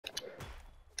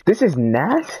This is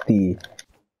nasty.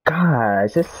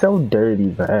 Gosh, it's so dirty,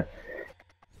 but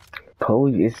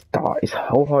Pose is it's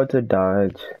so hard to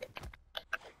dodge.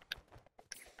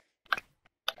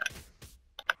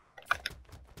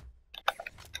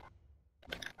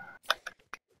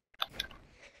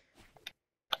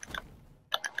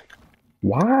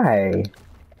 Why?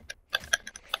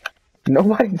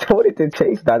 Nobody told it to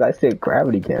chase dodge. I said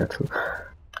gravity cancel.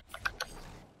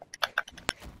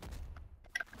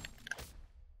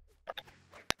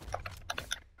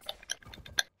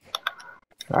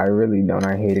 I really don't.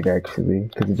 I hate it actually,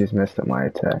 because it just messed up my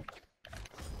attack.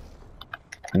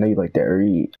 I know you like that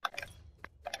read.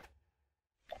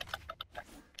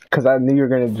 Because I knew you were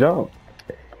going to jump.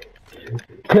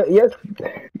 Yes.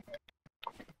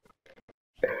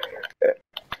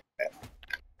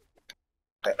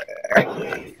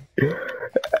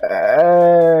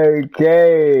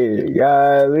 Okay,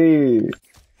 golly.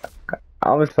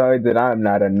 I'm sorry that I'm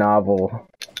not a novel.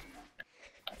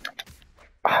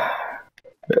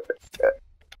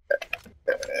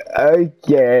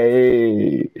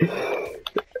 Okay.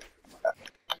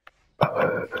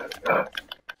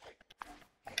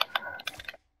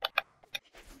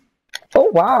 Oh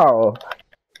wow.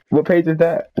 What page is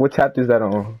that? What chapter is that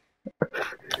on?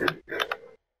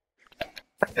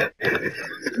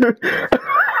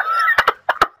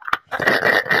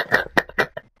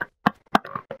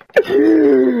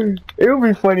 It would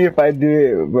be funny if I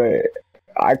did, but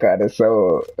I kinda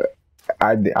so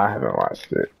I haven't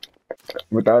watched it.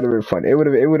 But that would have been funny. It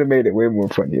would have made it way more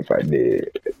funny if I did.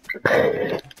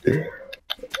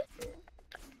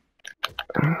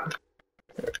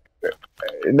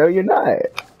 No, you're not.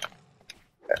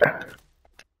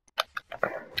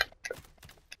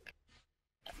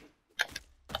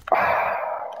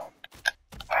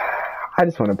 I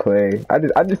just want to play. I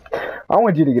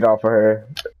want you to get off of her.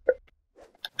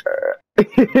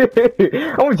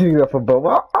 I want you to get off of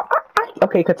Boba.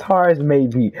 Okay, Qatar's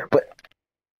maybe, but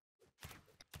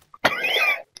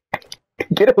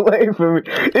get away from me.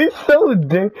 It's so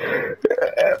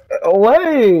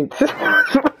wait.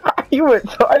 You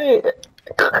retarded.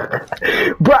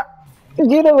 Bruh,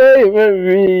 get away from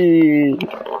me.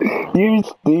 You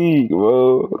stink,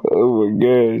 bro. Oh my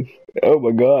gosh. Oh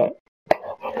my god.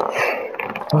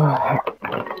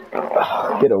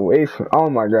 Get away from. Oh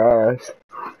my gosh.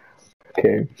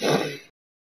 Okay.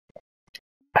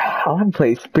 I haven't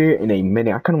played Spirit in a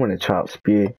minute. I kind of want to try out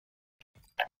Spirit.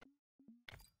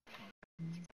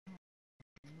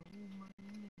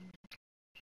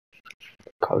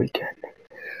 Call it cat.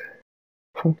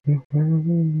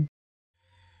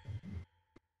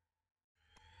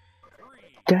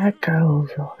 That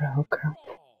goes around.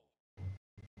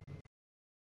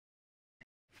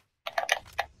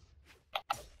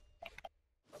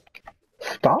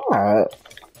 Stop.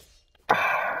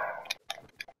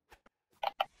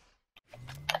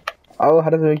 Oh,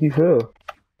 how does it make you feel?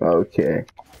 Okay.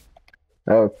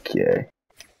 Okay.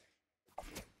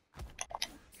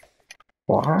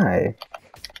 Why?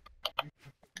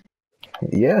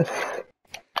 Yes.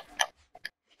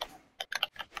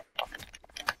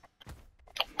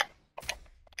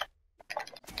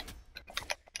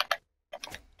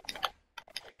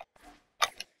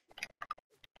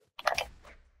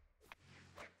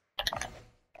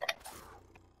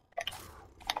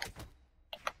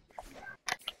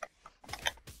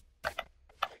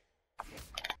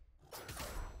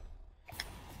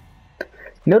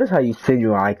 Notice how you said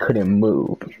I couldn't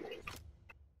move.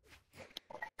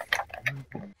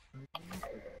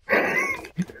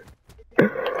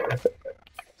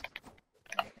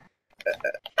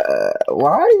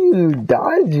 Why are you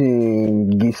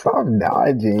dodging? You stop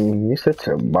dodging. You're such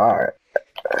a bot.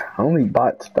 Only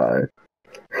bots dodge.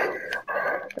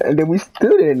 And then we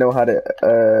still didn't know how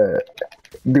to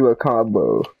do a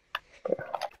combo.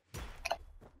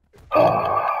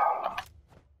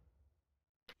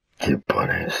 Get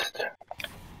punished.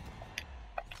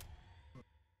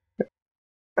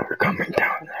 We're coming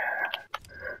down there.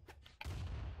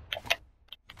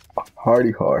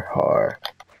 Hardy hard.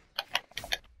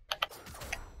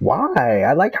 Why?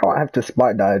 I like how I have to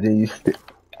spot dodge and you still.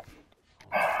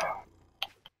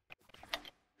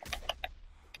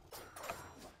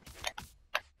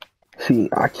 See,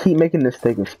 I keep making the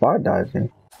mistake of spot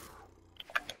dodging.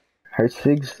 Her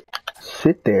SIGs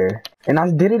sit there. And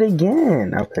I did it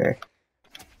again. Okay.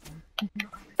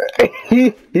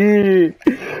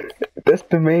 That's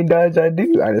the main dodge I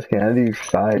do. I just can't do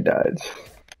side dodge.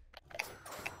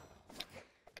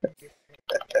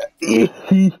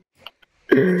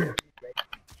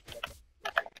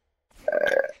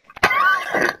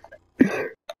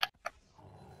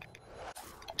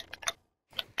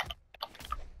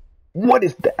 What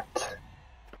is that?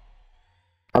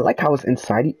 I like how it's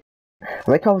inside you.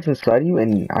 I like how it's inside you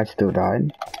and I still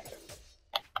died.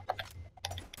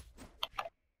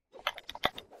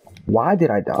 Why did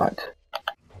I dodge?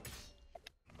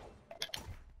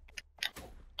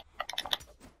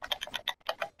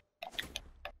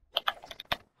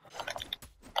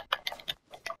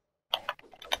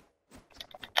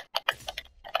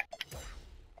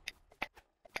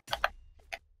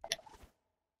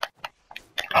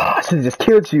 I should've just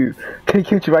killed you. Could've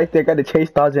killed you right there. Got the chase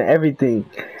dodge and everything.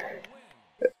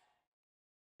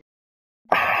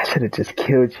 I should've just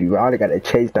killed you. I would've got a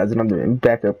chase dodge and I'm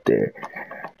back up there.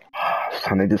 I was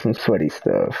trying to do some sweaty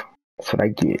stuff. That's what I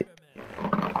get.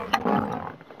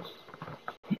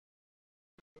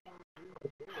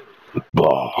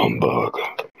 Bah, humbug.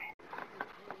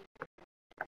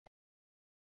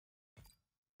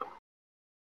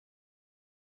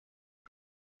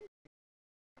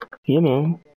 Yeah,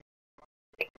 man.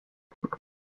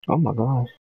 Oh my gosh.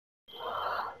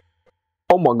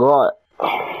 Oh my god. 3,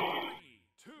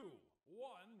 2,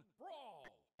 1, brawl!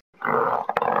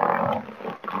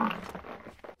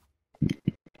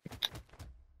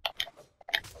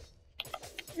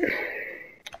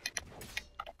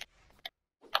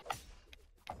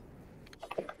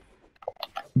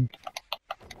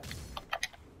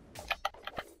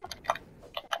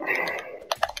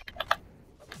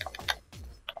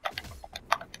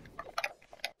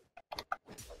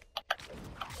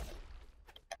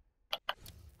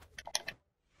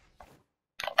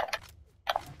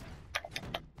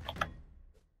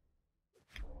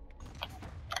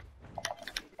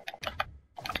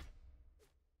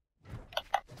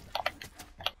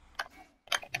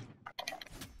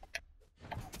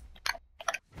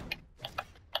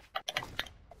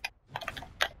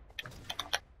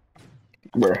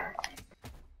 Bruh.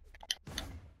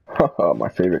 Haha, my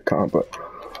favorite combo.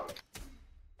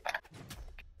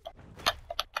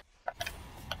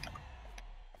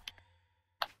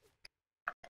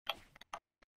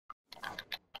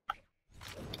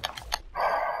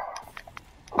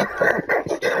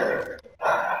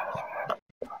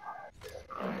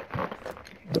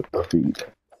 The creed.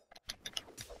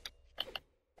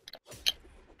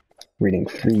 Reading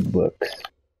free books.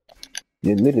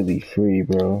 You're literally free,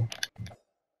 bro.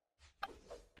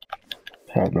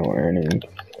 Have no earnings.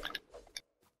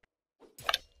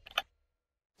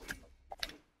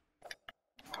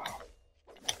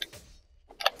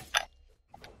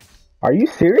 Are you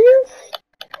serious?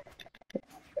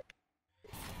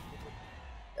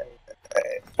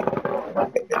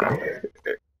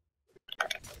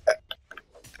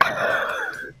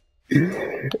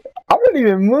 I'm not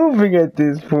even moving at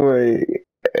this point.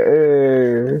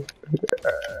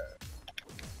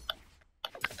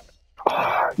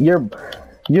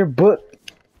 Your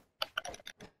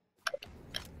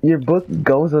book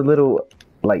goes a little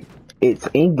like it's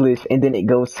English and then it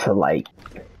goes to like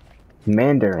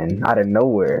Mandarin out of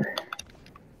nowhere.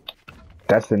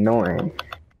 That's annoying.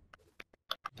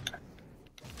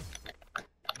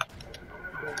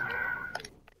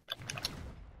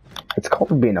 It's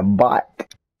called being a bot.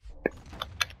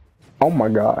 Oh my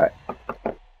god.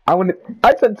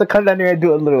 I said to come down there and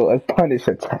do a punish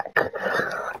attack.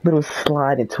 Little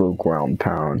slide into a ground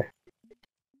pound.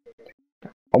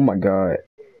 Oh my god.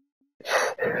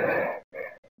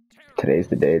 Today's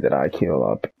the day that I kill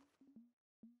up.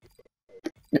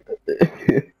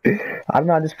 I don't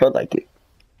know, I just felt like it.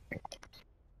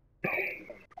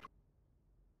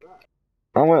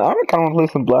 I kind of want to play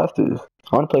some blasters.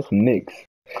 I want to play some Knicks.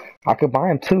 I could buy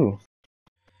them too.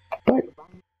 But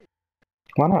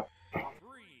why not?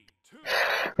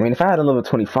 I mean, if I had a level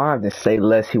 25, then say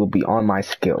less, he would be on my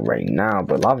skill right now.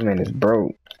 But Lava Man is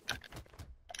broke.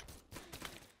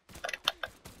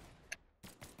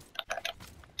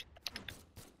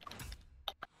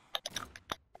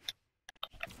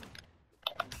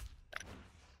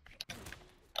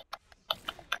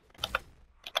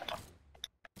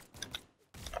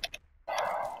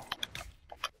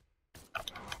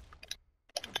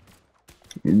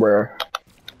 Bruh.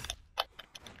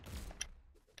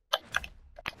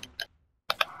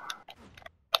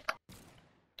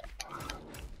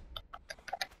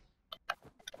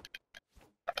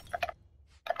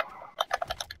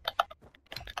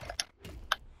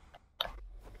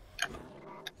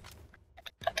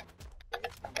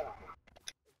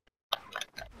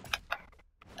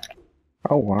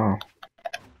 Oh wow.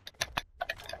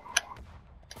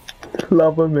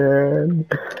 Lava Man.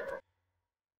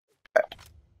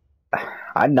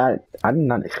 I did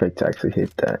not expect to actually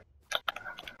hit that.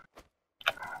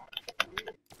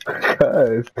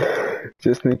 Because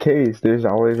just in case, there's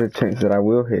always a chance that I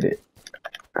will hit it.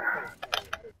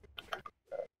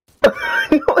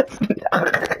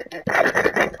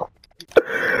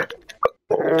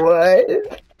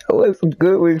 What's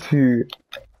good with you?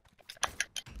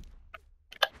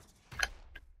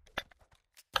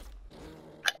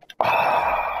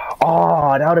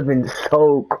 Oh, that would have been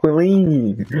so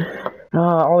clean.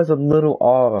 I was a little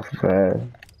off,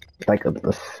 man. Like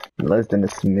less than a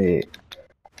smidge.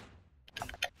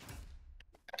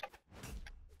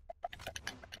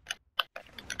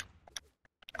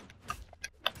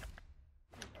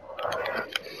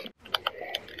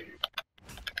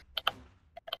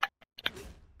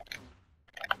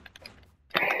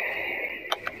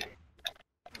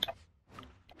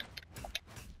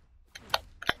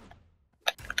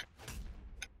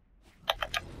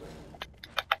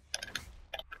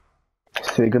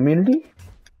 Sig immunity?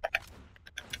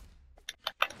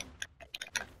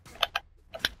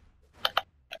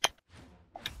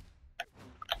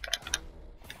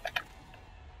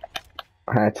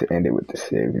 I had to end it with the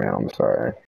Sig, man. I'm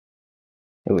sorry.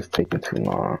 It was taking too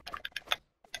long.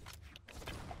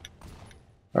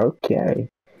 Okay.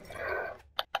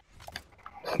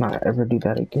 Let's not ever do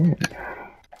that again.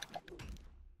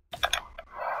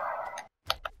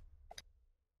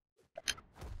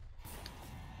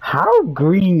 How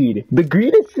greed? The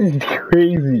greed is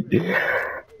crazy.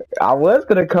 I was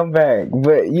gonna come back,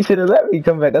 but you should have let me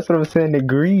come back. That's what I'm saying, the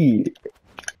greed.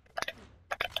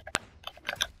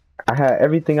 I had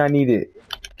everything I needed.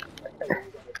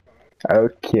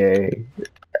 Okay.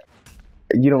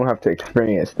 You don't have to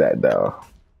experience that, though.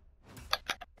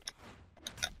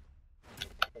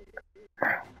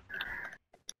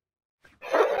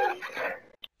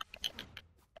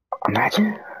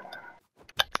 Imagine.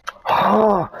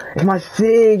 Oh, it's my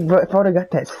Sig, but if I would've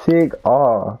got that Sig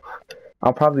off,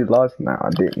 I'm probably lost now. I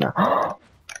didn't know.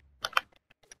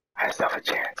 I still have a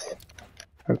chance.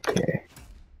 Okay.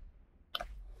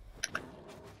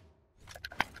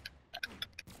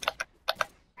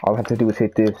 All I have to do is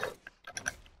hit this.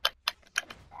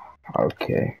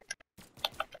 Okay.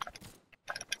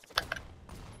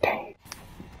 Dang.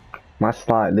 My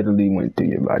slide literally went through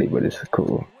your body, but it's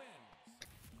cool.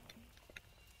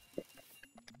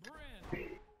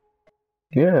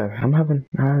 Yeah, I'm having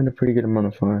a pretty good amount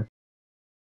of fun.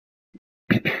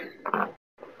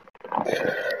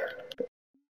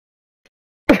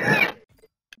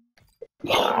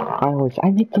 I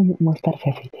make the most out of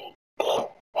everything.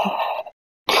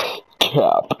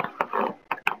 Cap.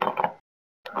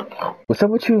 What's up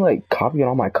with you, like, copying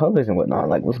all my colors and whatnot?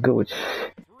 Like, what's good with you? 3,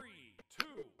 2,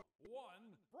 1,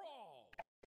 brawl.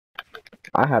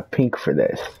 I have pink for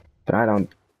this, but I don't.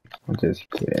 I'm just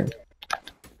kidding.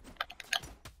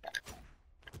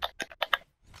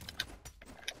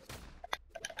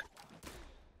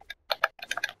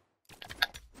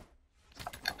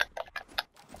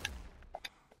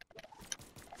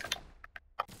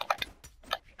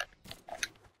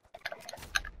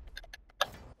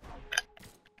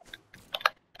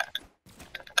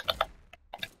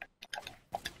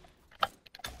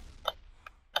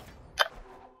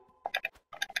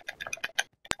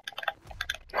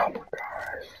 Oh my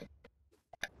gosh.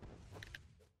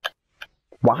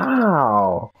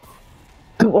 Wow.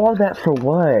 Do all that for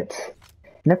what?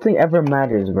 Nothing ever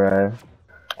matters, bruh.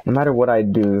 No matter what I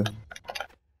do.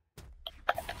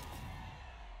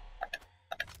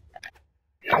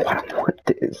 No, I don't want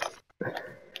this.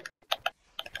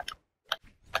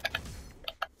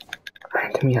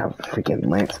 Then we have a freaking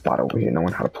Lance spot over here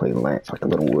knowing how to play Lance like a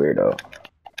little weirdo.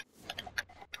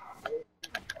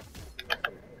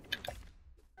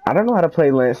 I don't know how to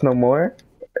play Lance no more.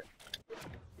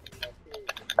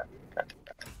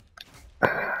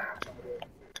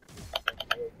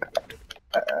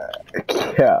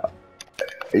 Yeah.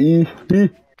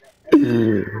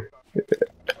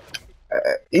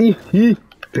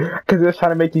 Because it was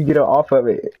trying to make you get off of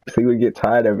it, so you would get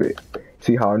tired of it.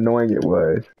 See how annoying it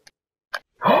was.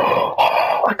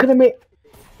 I could have made.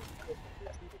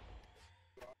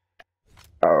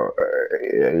 Oh,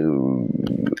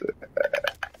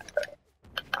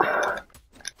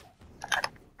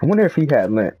 I wonder if he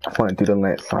had Lance. I want to do the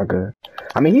Lance saga.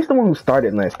 I mean, he's the one who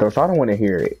started Lance, though, so I don't want to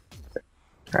hear it.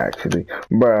 Actually,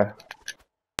 bruh.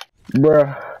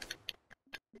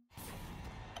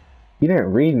 You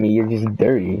didn't read me, you're just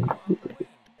dirty.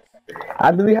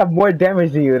 I literally have more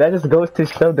damage than you. That just goes to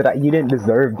show that you didn't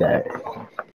deserve that.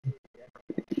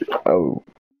 Oh.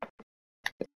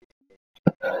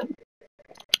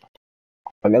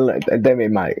 That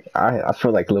made I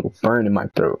feel like a little burn in my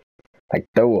throat. Like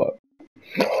throw up.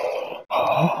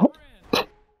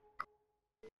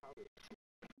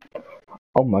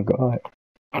 Oh my god.